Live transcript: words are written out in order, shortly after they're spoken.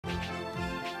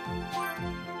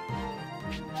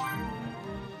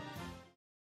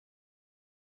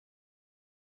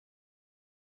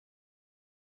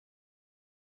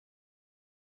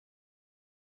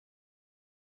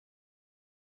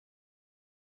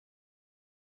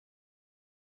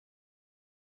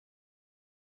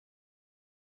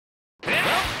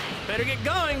better get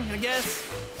going, I guess.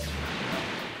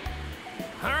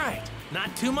 All right,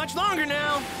 not too much longer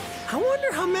now. I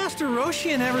wonder how Master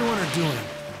Roshi and everyone are doing.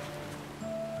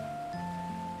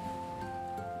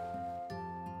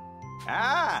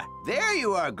 Ah, there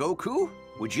you are, Goku.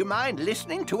 Would you mind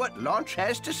listening to what Launch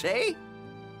has to say?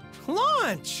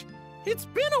 Launch! It's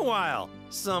been a while.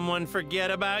 Someone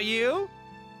forget about you?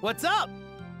 What's up?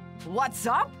 What's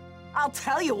up? I'll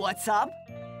tell you what's up.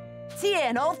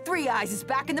 Tien, old Three Eyes is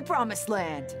back in the Promised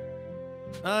Land.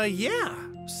 Yeah.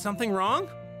 Something wrong?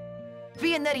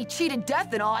 Being that he cheated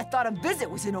death and all, I thought a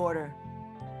visit was in order.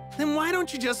 Then why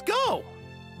don't you just go?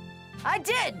 I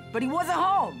did, but he wasn't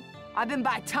home. I've been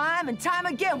by time and time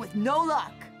again with no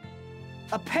luck.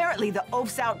 Apparently the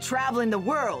oaf's out traveling the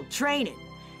world, training.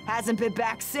 Hasn't been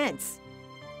back since.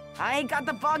 I ain't got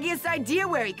the foggiest idea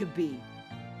where he could be.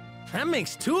 That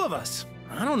makes two of us.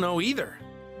 I don't know either.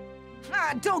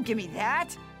 Ah, don't give me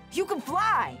that. You can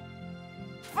fly.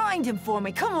 Find him for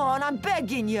me, come on, I'm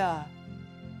begging ya.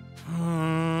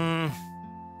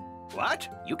 What?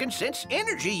 You can sense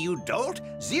energy, you dolt.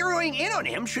 Zeroing in on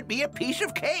him should be a piece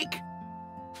of cake.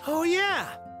 Oh yeah,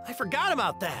 I forgot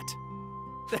about that.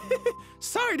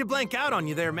 Sorry to blank out on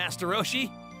you there, Master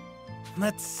Roshi.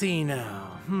 Let's see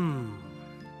now.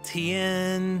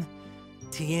 Tien.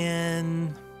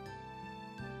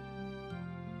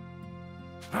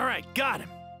 All right, got him.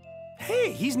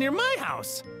 Hey, he's near my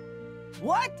house.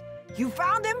 What? You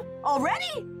found him?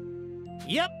 Already?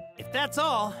 Yep, if that's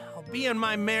all, I'll be on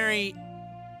my merry...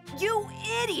 You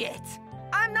idiot!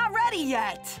 I'm not ready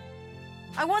yet!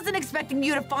 I wasn't expecting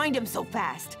you to find him so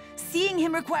fast. Seeing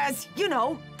him requires, you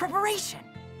know, preparation.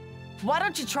 Why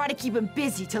don't you try to keep him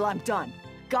busy till I'm done?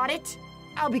 Got it?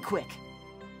 I'll be quick.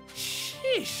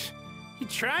 Sheesh, you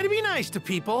try to be nice to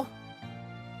people.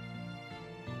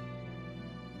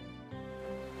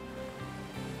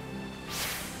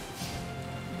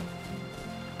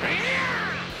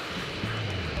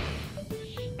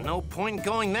 No point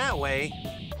going that way.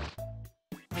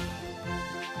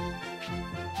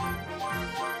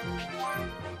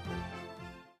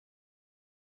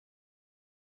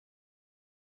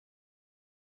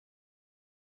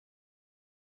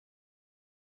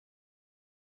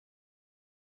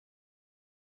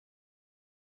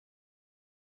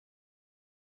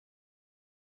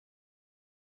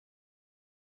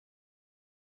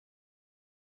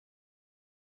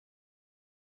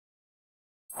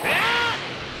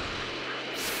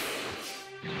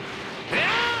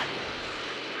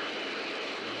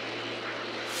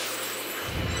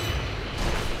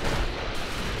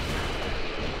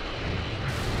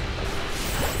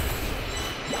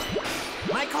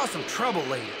 Might cause some trouble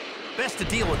later. Best to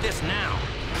deal with this now.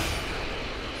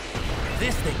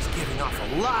 This thing's giving off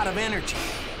a lot of energy.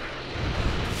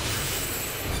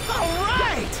 All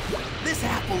right! This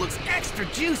apple looks extra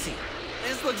juicy.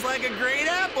 This looks like a great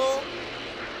apple.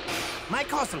 Might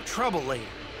cause some trouble later.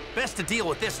 Best to deal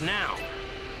with this now.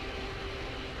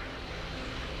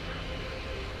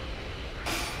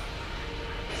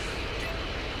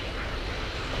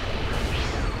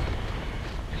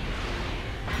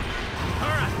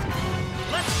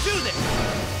 Let's do this!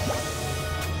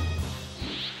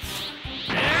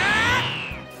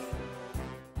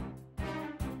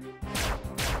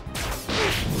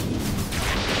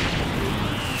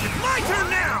 It's my turn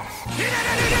now!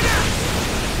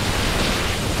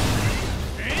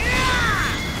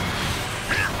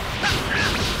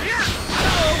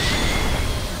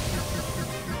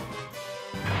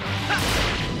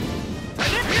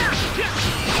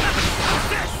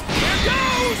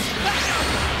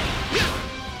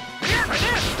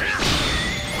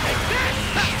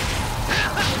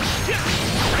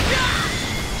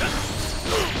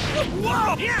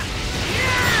 Whoa!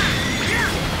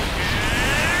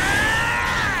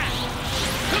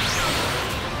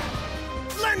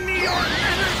 Lend me your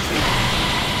energy!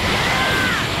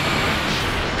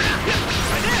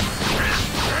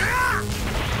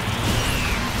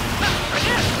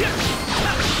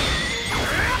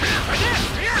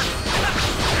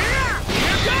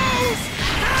 Here goes!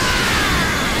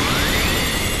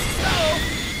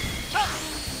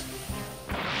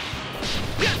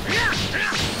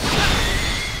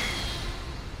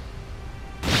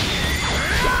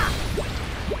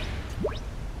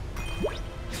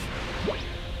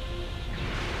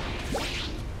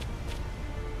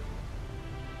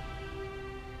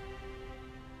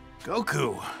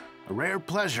 Goku, a rare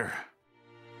pleasure.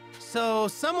 So,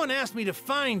 someone asked me to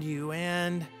find you,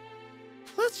 and...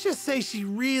 let's just say she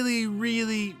really,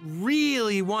 really,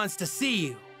 really wants to see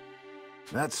you.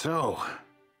 That's so.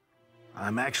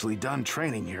 I'm actually done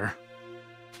training here,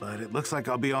 but it looks like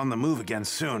I'll be on the move again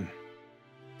soon.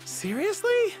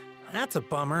 Seriously? That's a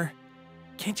bummer.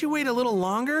 Can't you wait a little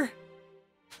longer?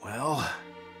 Well,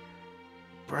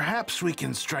 perhaps we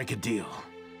can strike a deal.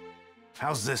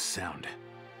 How's this sound?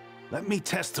 Let me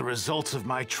test the results of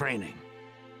my training.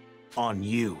 On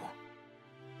you.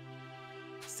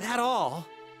 Is that all?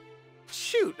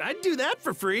 Shoot, I'd do that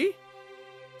for free.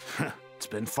 It's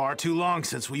been far too long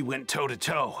since we went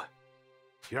toe-to-toe.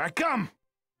 Here I come!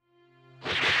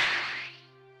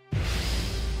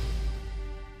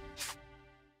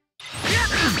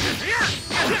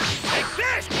 Like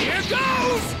this! Here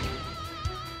goes!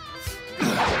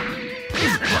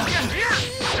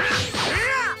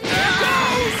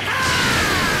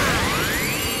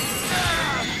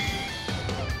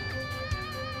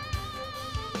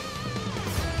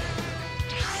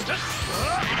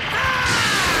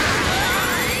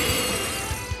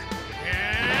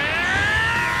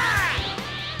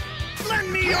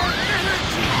 Lend me your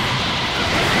energy!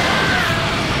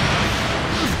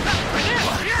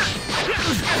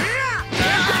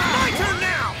 My turn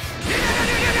now!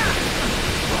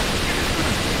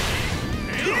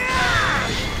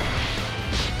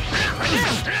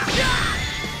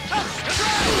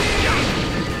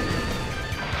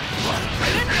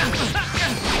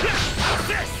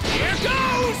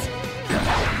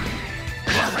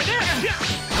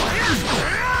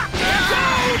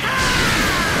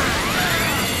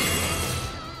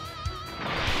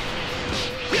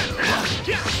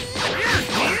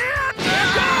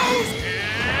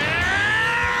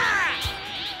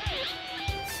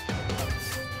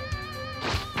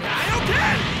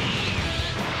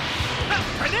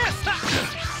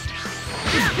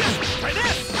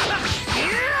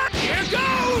 Here goes! Here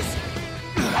goes!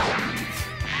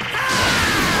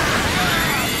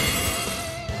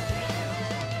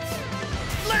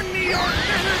 Lend me your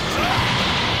energy!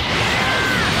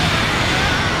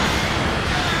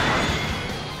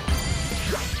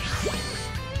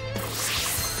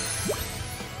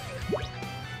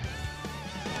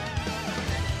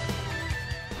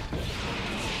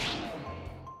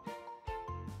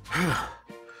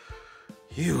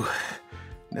 You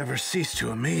never cease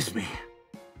to amaze me.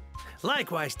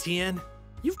 Likewise, Tien.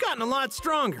 You've gotten a lot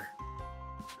stronger.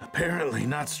 Apparently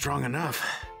not strong enough,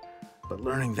 but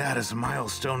learning that is a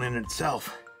milestone in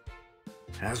itself.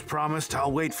 As promised,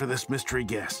 I'll wait for this mystery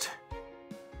guest.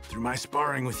 Through my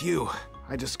sparring with you,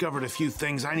 I discovered a few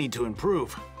things I need to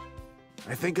improve.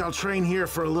 I think I'll train here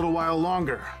for a little while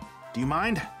longer. Do you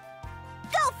mind?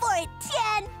 Go for it,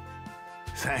 Tien!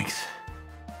 Thanks.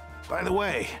 By the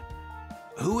way,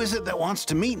 who is it that wants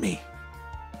to meet me?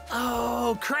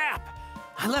 Oh, crap!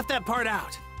 I left that part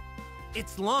out.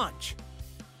 It's lunch.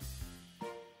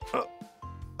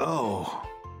 Oh.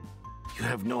 You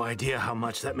have no idea how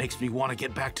much that makes me want to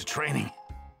get back to training.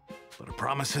 But a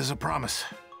promise is a promise.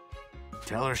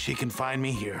 Tell her she can find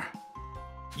me here.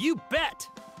 You bet!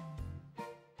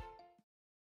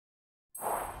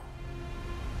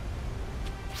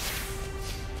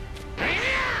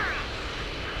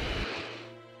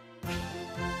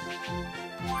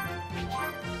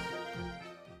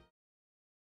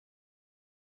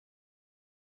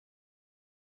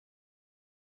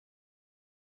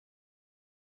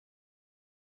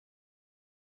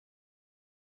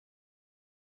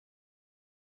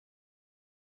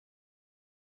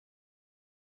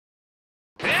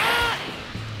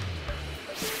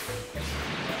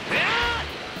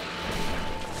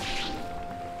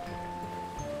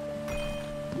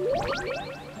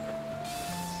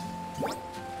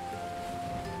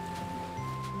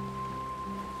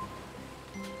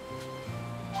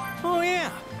 Oh, yeah.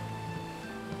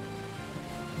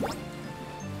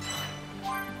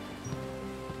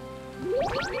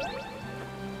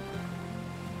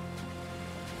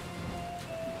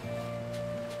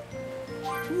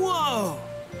 Whoa!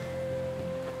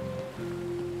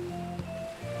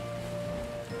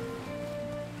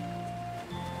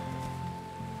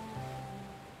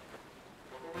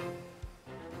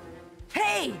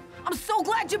 Hey! I'm so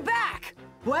glad you're back!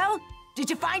 Well,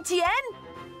 did you find Tien?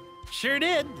 Sure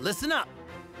did. Listen up.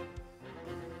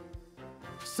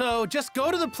 So just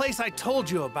go to the place I told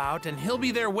you about, and he'll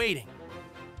be there waiting.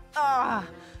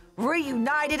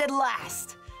 Reunited at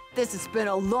last. This has been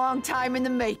a long time in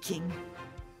the making.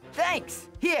 Thanks.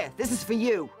 Here, this is for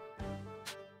you.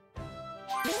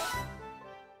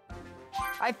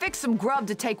 I fixed some grub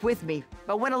to take with me,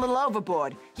 but went a little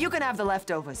overboard. You can have the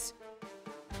leftovers.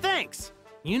 Thanks.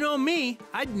 You know me,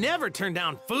 I'd never turn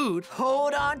down food.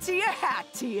 Hold on to your hat,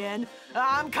 Tien.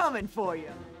 I'm coming for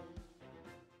you.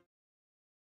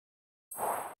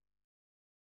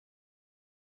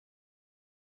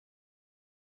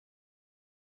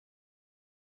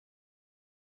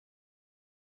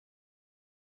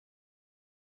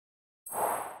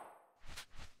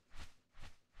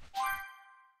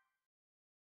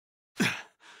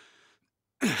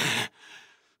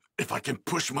 If I can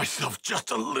push myself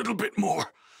just a little bit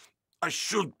more, I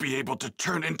should be able to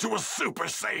turn into a Super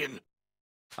Saiyan.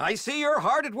 I see you're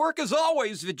hard at work as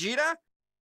always, Vegeta.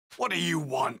 What do you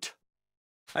want?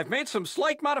 I've made some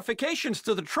slight modifications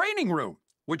to the training room.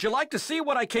 Would you like to see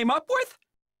what I came up with?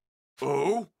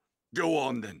 Oh? Go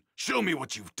on then. Show me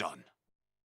what you've done.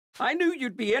 I knew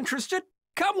you'd be interested.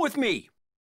 Come with me.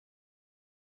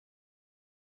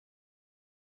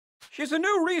 She's a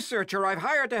new researcher I've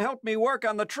hired to help me work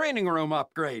on the training room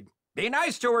upgrade. Be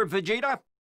nice to her, Vegeta.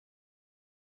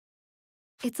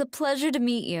 It's a pleasure to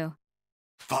meet you.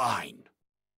 Fine.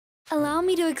 Allow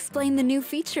me to explain the new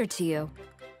feature to you.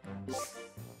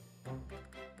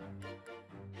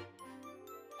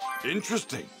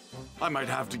 Interesting. I might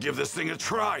have to give this thing a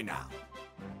try now.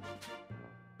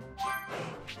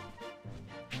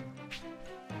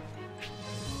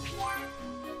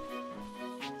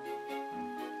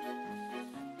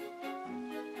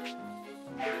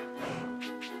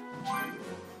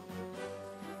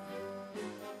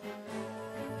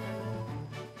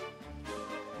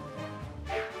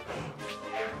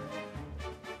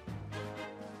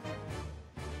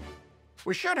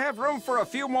 We should have room for a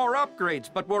few more upgrades,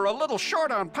 but we're a little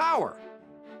short on power.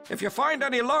 If you find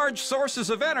any large sources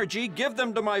of energy, give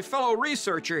them to my fellow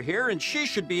researcher here, and she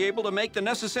should be able to make the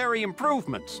necessary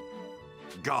improvements.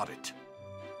 Got it.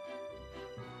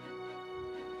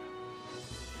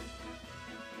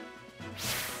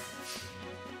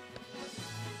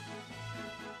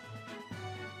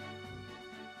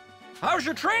 How's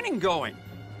your training going?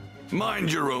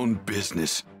 Mind your own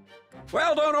business.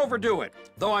 Well, don't overdo it,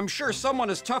 though I'm sure someone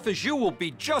as tough as you will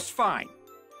be just fine.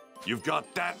 You've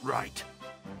got that right.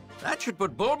 That should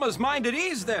put Bulma's mind at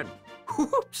ease, then.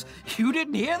 Whoops, you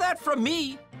didn't hear that from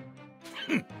me.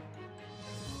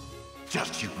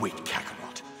 Just you wait,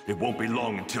 Kakarot. It won't be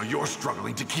long until you're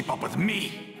struggling to keep up with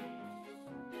me.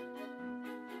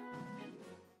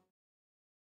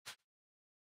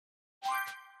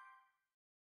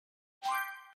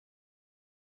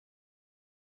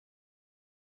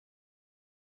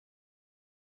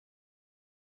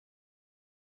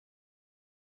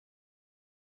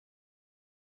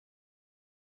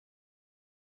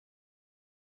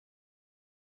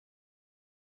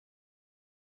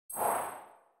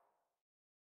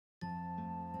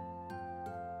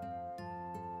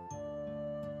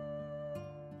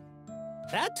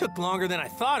 That took longer than I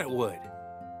thought it would.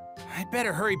 I'd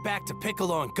better hurry back to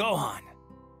Piccolo and Gohan.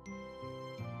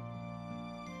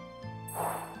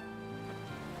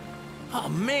 Oh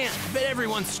man, I bet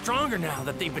everyone's stronger now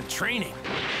that they've been training.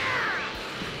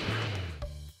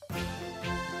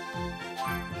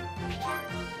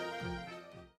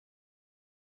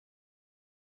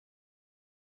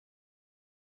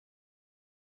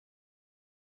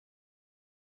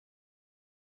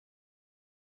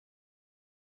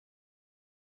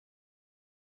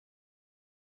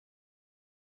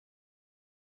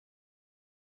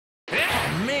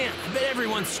 Man, I bet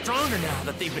everyone's stronger now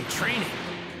that they've been training.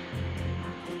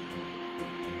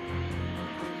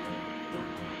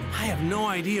 I have no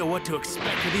idea what to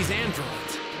expect with these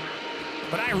androids,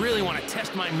 but I really want to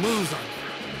test my moves on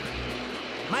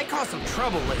them. Might cause some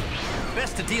trouble later.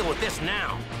 Best to deal with this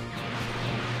now.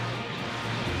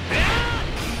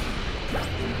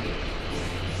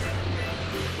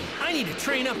 I need to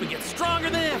train up and get stronger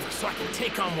than ever so I can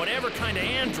take on whatever kind of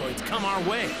androids come our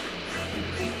way.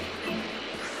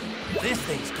 This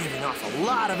thing's giving off a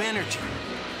lot of energy.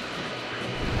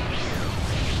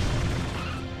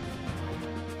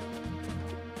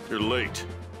 You're late.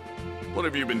 What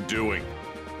have you been doing?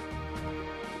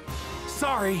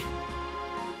 Sorry.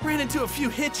 Ran into a few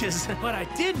hitches, but I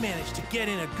did manage to get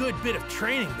in a good bit of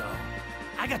training, though.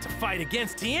 I got to fight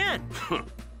against Tien.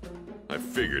 I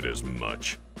figured as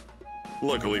much.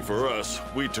 Luckily for us,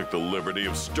 we took the liberty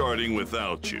of starting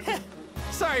without you.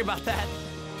 Sorry about that.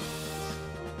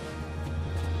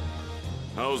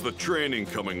 How's the training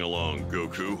coming along,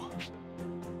 Goku?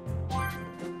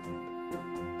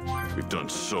 We've done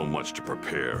so much to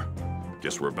prepare.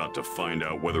 Guess we're about to find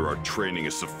out whether our training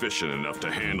is sufficient enough to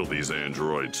handle these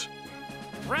androids.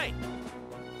 Right.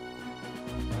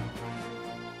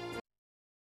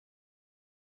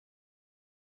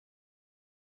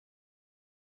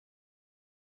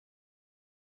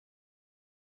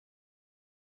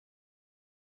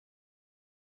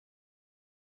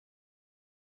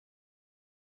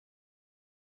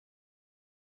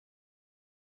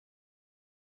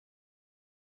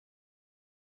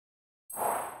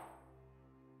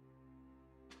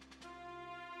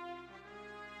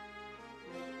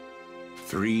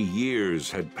 Three years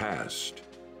had passed,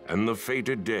 and the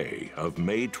fated day of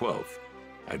May 12th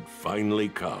had finally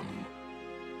come.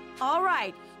 All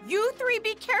right, you three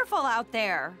be careful out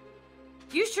there.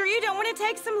 You sure you don't want to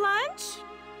take some lunch?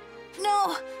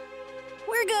 No,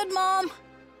 we're good, Mom.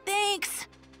 Thanks.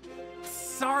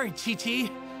 Sorry,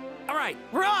 Chi-Chi. All right,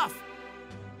 we're off!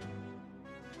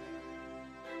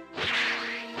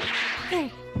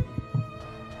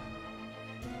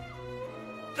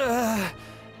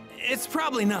 It's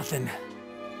probably nothing.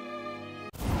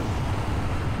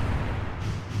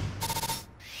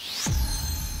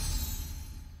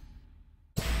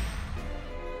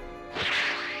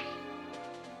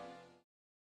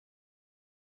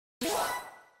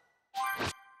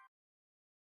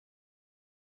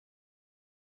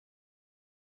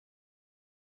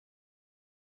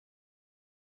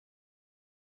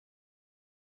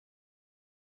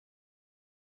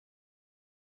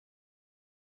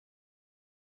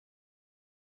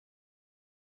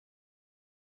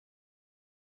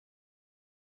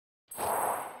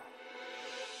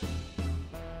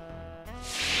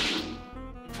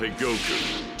 Hey,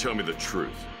 Goku, tell me the truth.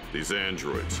 These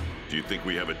androids, do you think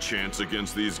we have a chance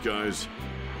against these guys?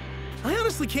 I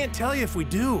honestly can't tell you if we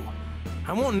do.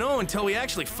 I won't know until we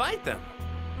actually fight them.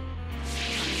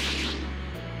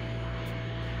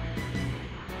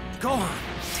 Go on,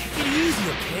 take it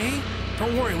easy, okay?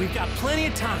 Don't worry, we've got plenty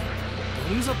of time.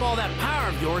 Don't use up all that power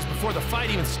of yours before the fight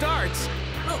even starts.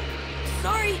 Oh,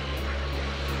 sorry.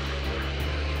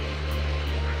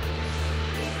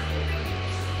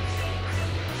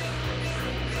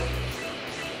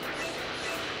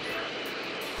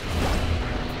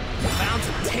 Found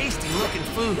some tasty-looking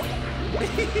food.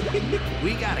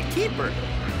 We got a keeper.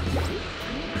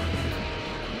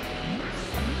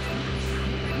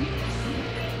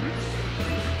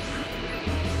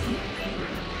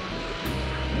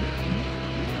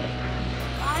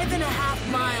 Five and a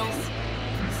half miles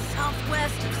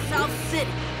southwest of South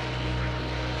City.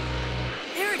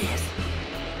 There it is.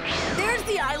 There's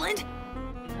the island.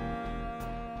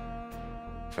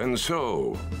 And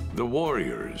so, the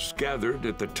warriors gathered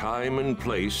at the time and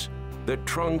place that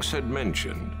Trunks had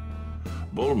mentioned.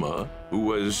 Bulma, who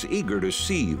was eager to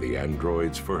see the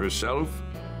androids for herself,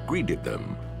 greeted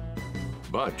them.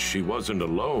 But she wasn't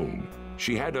alone.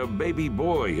 She had a baby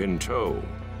boy in tow.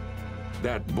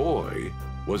 That boy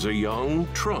was a young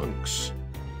Trunks,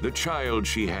 the child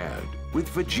she had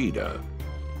with Vegeta.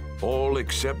 All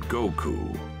except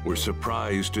Goku were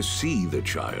surprised to see the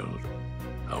child.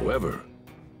 However,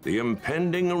 the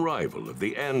impending arrival of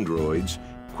the androids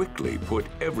quickly put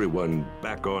everyone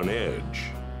back on edge.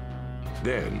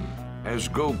 Then, as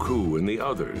Goku and the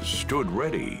others stood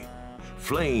ready,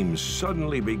 flames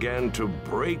suddenly began to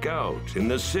break out in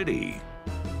the city.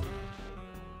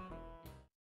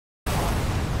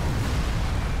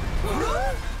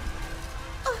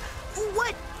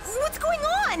 What's going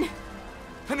on?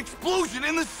 An explosion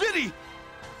in the city!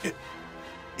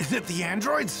 Is it the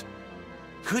androids?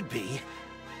 Could be,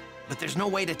 but there's no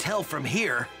way to tell from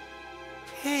here.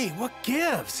 Hey, what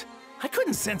gives? I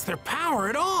couldn't sense their power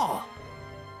at all.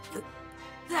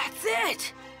 That's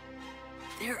it.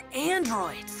 They're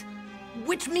androids,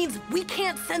 which means we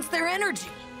can't sense their energy.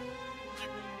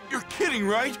 You're kidding,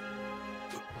 right?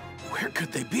 Where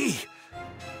could they be?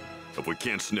 If we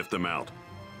can't sniff them out,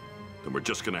 then we're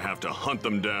just gonna have to hunt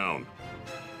them down.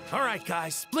 All right,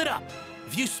 guys, split up.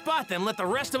 If you spot them, let the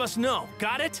rest of us know.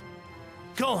 Got it?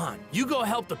 Gohan, you go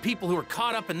help the people who were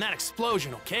caught up in that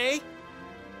explosion, okay?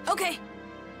 Okay.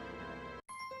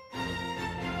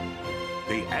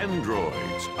 The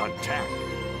androids attack.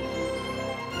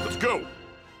 Let's go!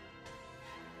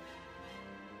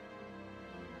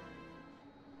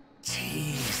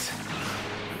 Jeez.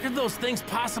 Where could those things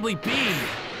possibly be?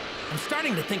 I'm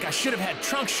starting to think I should have had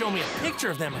Trunks show me a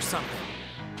picture of them or something.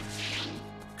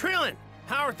 Krillin,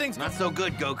 how are things? Not so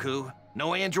good, Goku.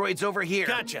 No androids over here.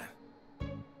 Gotcha.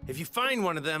 If you find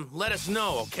one of them, let us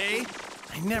know, okay?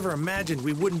 I never imagined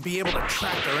we wouldn't be able to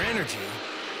track their energy.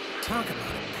 Talk about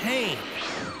a pain.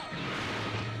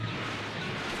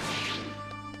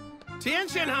 Tien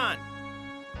Shinhan!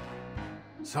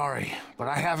 Sorry, but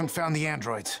I haven't found the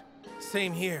androids.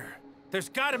 Same here. There's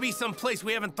gotta be some place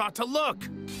we haven't thought to look.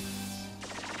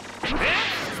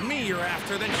 If it's me you're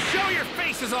after, then show your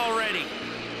faces already!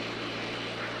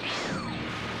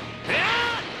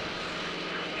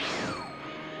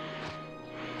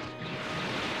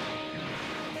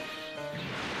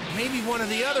 Maybe one of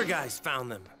the other guys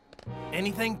found them.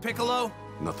 Anything, Piccolo?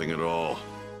 Nothing at all.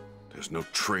 There's no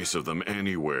trace of them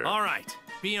anywhere. All right,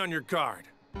 be on your guard.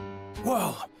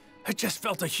 Whoa, I just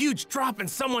felt a huge drop in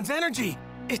someone's energy.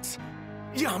 It's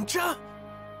Yamcha?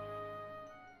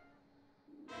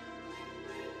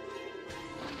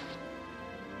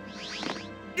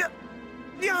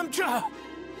 Yamcha!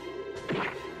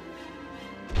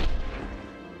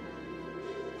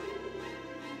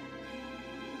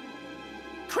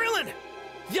 Krillin!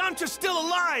 Yamcha's still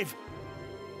alive!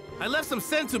 I left some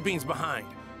sensu beans behind.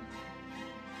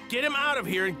 Get him out of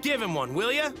here and give him one,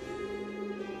 will ya?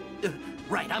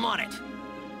 Right, I'm on it.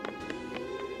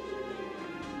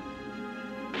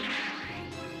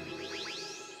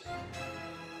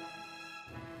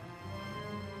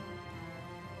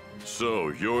 So,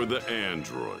 you're the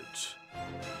androids.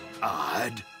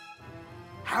 Odd.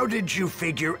 How did you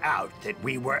figure out that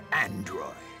we were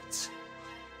androids?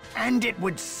 And it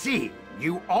would seem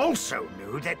you also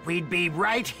knew that we'd be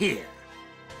right here.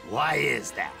 Why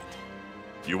is that?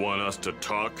 You want us to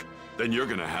talk? Then you're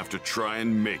gonna have to try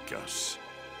and make us.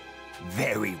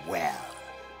 Very well.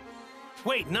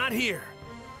 Wait, not here.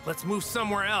 Let's move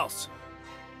somewhere else.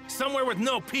 Somewhere with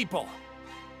no people.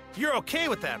 You're okay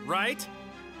with that, right?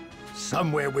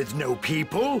 Somewhere with no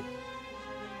people?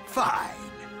 Fine.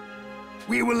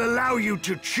 We will allow you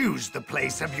to choose the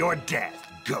place of your death,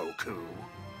 Goku.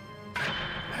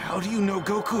 How do you know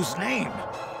Goku's name?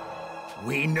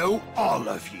 We know all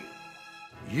of you.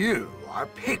 You are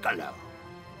Piccolo.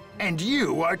 And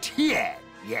you are Tien,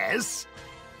 yes?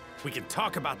 We can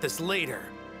talk about this later.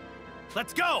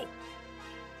 Let's go!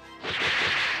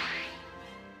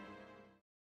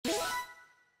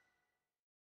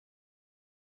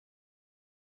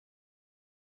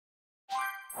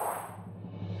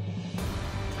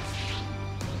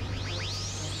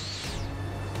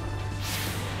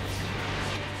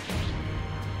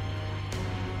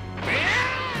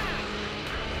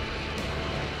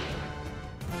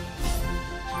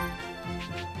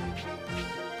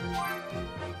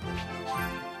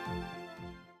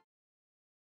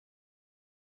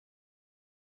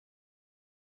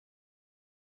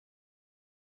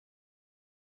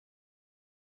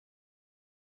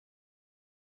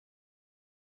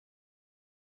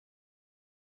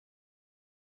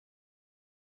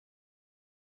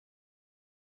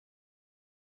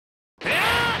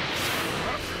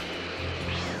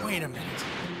 Wait a minute.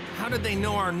 How did they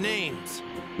know our names?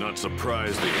 Not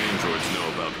surprised the androids know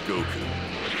about Goku.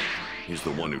 He's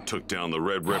the one who took down the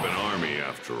Red Ribbon Army,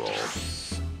 after all.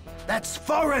 That's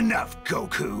far enough,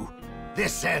 Goku.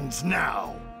 This ends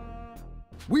now.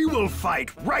 We will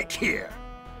fight right here.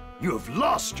 You have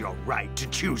lost your right to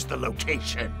choose the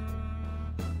location.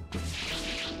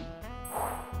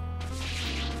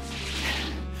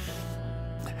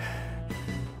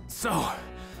 So,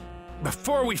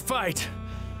 before we fight,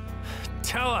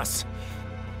 tell us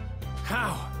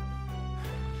how.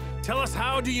 Tell us,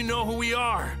 how do you know who we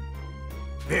are?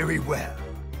 Very well.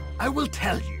 I will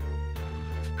tell you.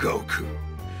 Goku,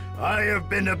 I have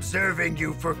been observing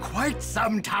you for quite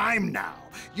some time now,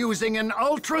 using an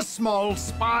ultra-small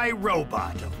spy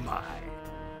robot of mine.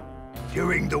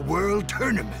 During the World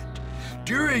Tournament,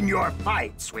 during your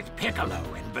fights with Piccolo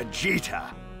and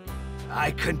Vegeta,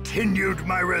 I continued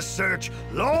my research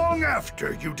long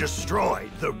after you destroyed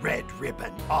the Red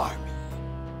Ribbon Army,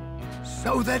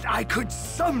 so that I could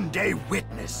someday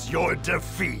witness your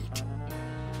defeat.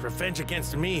 Revenge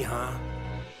against me, huh?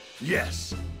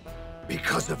 Yes.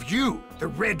 Because of you, the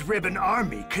Red Ribbon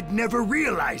Army could never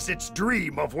realize its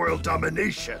dream of world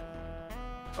domination.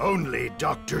 Only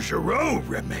Dr. Gero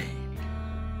remained.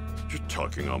 You're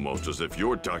talking almost as if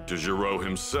you're Dr. Gero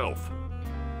himself.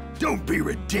 Don't be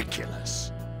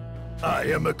ridiculous. I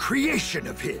am a creation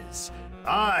of his.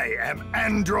 I am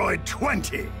Android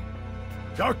 20.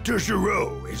 Dr.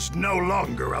 Gero is no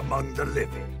longer among the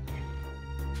living.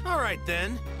 All right,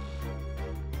 then.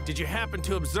 Did you happen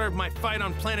to observe my fight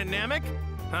on planet Namek?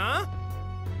 Huh?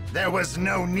 There was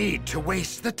no need to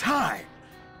waste the time.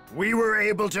 We were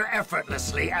able to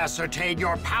effortlessly ascertain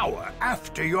your power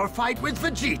after your fight with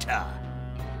Vegeta.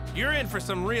 You're in for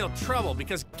some real trouble,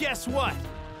 because guess what?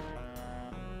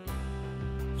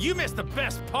 You missed the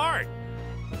best part!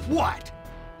 What?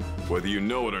 Whether you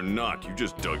know it or not, you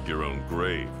just dug your own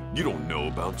grave. You don't know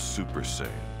about Super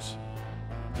Saiyans.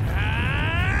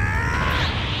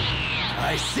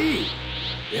 I see.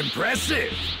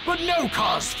 Impressive, but no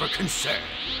cause for concern.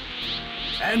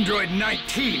 Android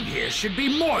 19 here should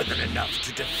be more than enough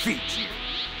to defeat you.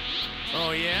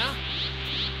 Oh, yeah?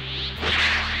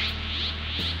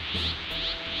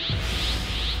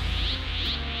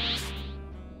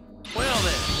 Well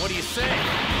then, what do you say?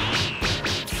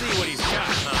 Let's see what he's got,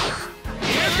 huh?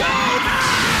 Here goes!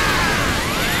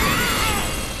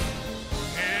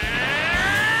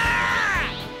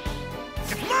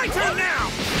 It's my turn now!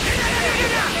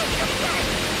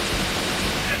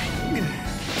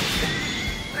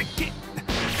 I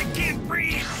can't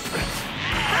breathe!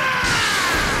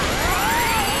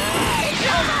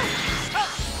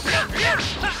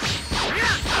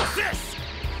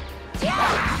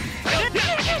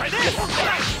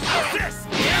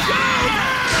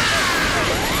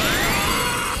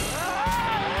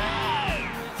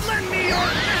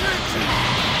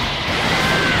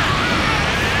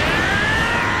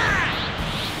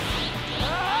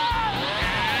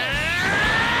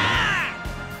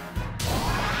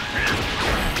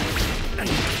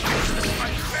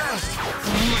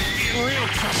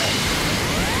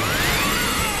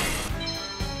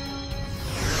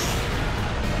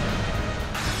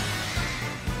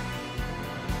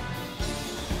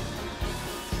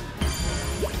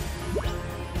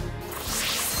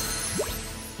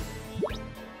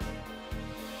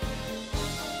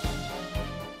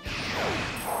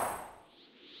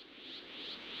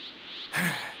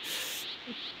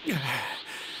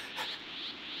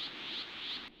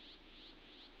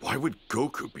 Why would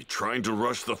Goku be trying to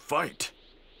rush the fight?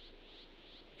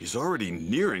 He's already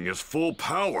nearing his full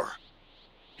power.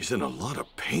 He's in a lot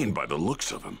of pain by the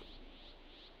looks of him.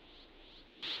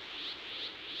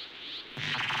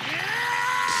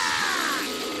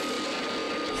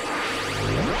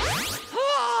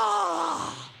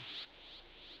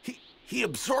 He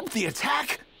absorbed the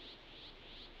attack?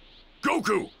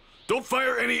 Goku! Don't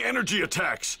fire any energy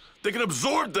attacks! They can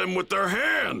absorb them with their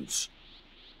hands!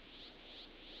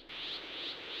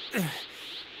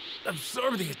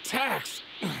 Absorb the attacks.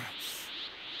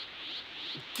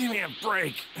 Give me a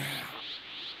break.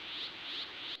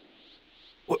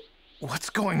 What's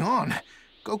going on?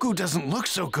 Goku doesn't look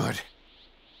so good.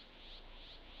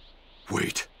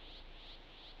 Wait.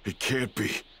 It can't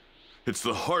be. It's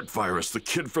the heart virus the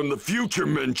kid from the future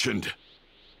mentioned.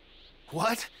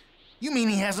 What? You mean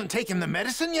he hasn't taken the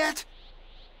medicine yet?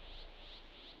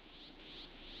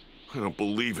 I don't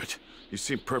believe it. He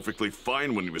seemed perfectly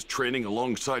fine when he was training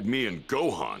alongside me and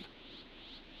Gohan.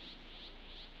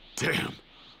 Damn.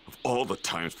 Of all the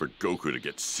times for Goku to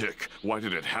get sick, why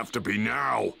did it have to be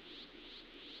now?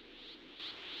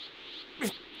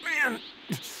 Man,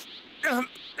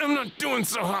 I'm not doing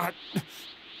so hot.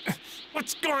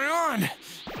 What's going on?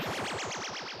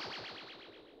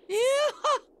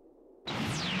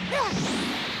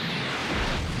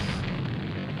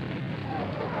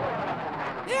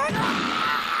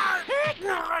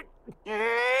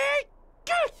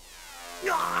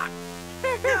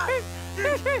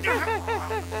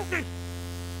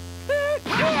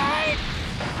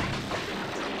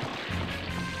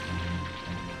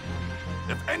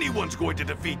 If anyone's going to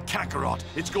defeat Kakarot,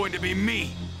 it's going to be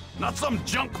me, not some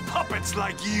junk puppets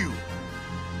like you.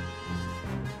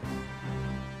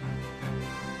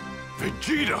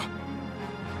 Vegeta!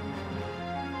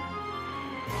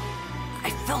 I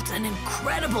felt an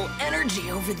incredible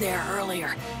energy over there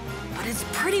earlier, but it's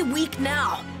pretty weak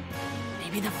now.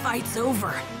 Maybe the fight's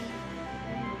over.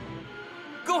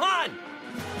 Gohan!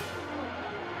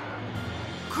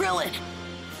 Krillin!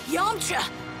 Yamcha!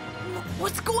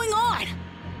 What's going on?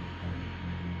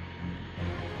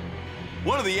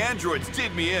 One of the androids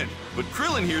did me in, but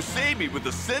Krillin here saved me with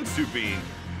the Sensu Bean.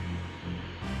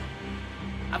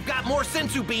 I've got more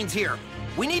Sensu Beans here.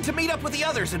 We need to meet up with the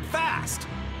others and fast.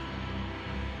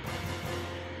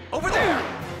 Over there!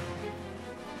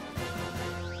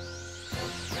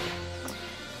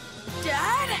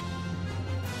 Dad?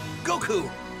 Goku!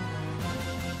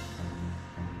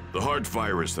 The heart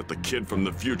virus that the kid from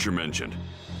the future mentioned.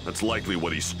 That's likely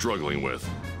what he's struggling with.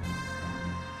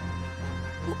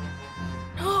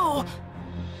 No!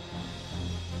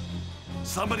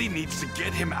 Somebody needs to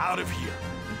get him out of here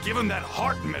and give him that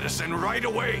heart medicine right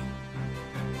away.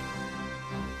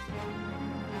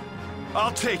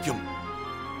 I'll take him.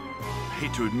 I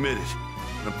hate to admit it,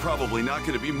 but I'm probably not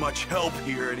going to be much help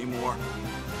here anymore.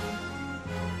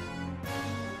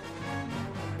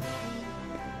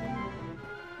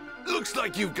 Looks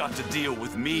like you've got to deal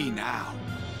with me now.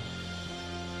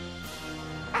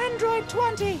 Android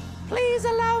 20, please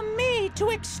allow me to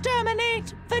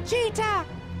exterminate Vegeta!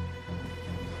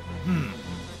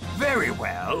 Very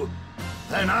well.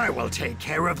 Then I will take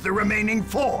care of the remaining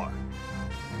 4.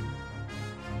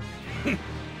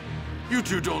 You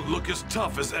two don't look as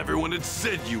tough as everyone had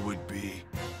said you would be.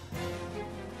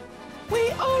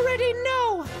 We already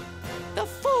know the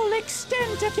full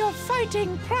extent of your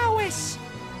fighting prowess.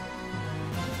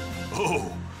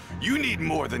 Oh, you need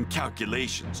more than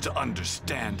calculations to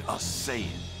understand us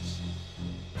Saiyans.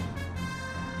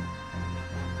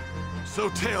 So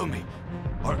tell me,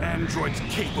 are androids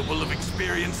capable of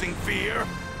experiencing fear?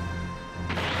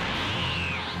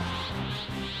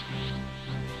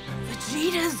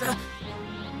 Vegeta's a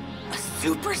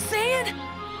Super Saiyan?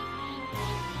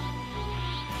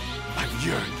 I've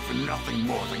yearned for nothing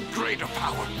more than greater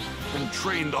power and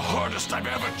trained the hardest I've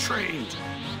ever trained.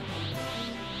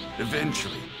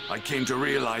 Eventually, I came to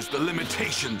realize the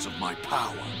limitations of my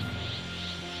power.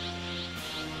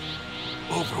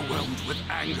 Overwhelmed with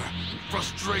anger and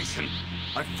frustration,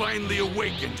 I finally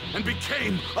awakened and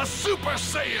became a Super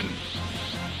Saiyan!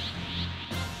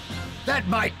 That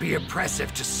might be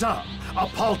impressive to some. A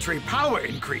paltry power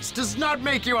increase does not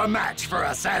make you a match for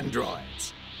us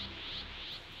androids.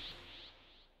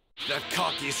 That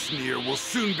cocky sneer will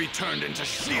soon be turned into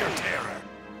sheer terror.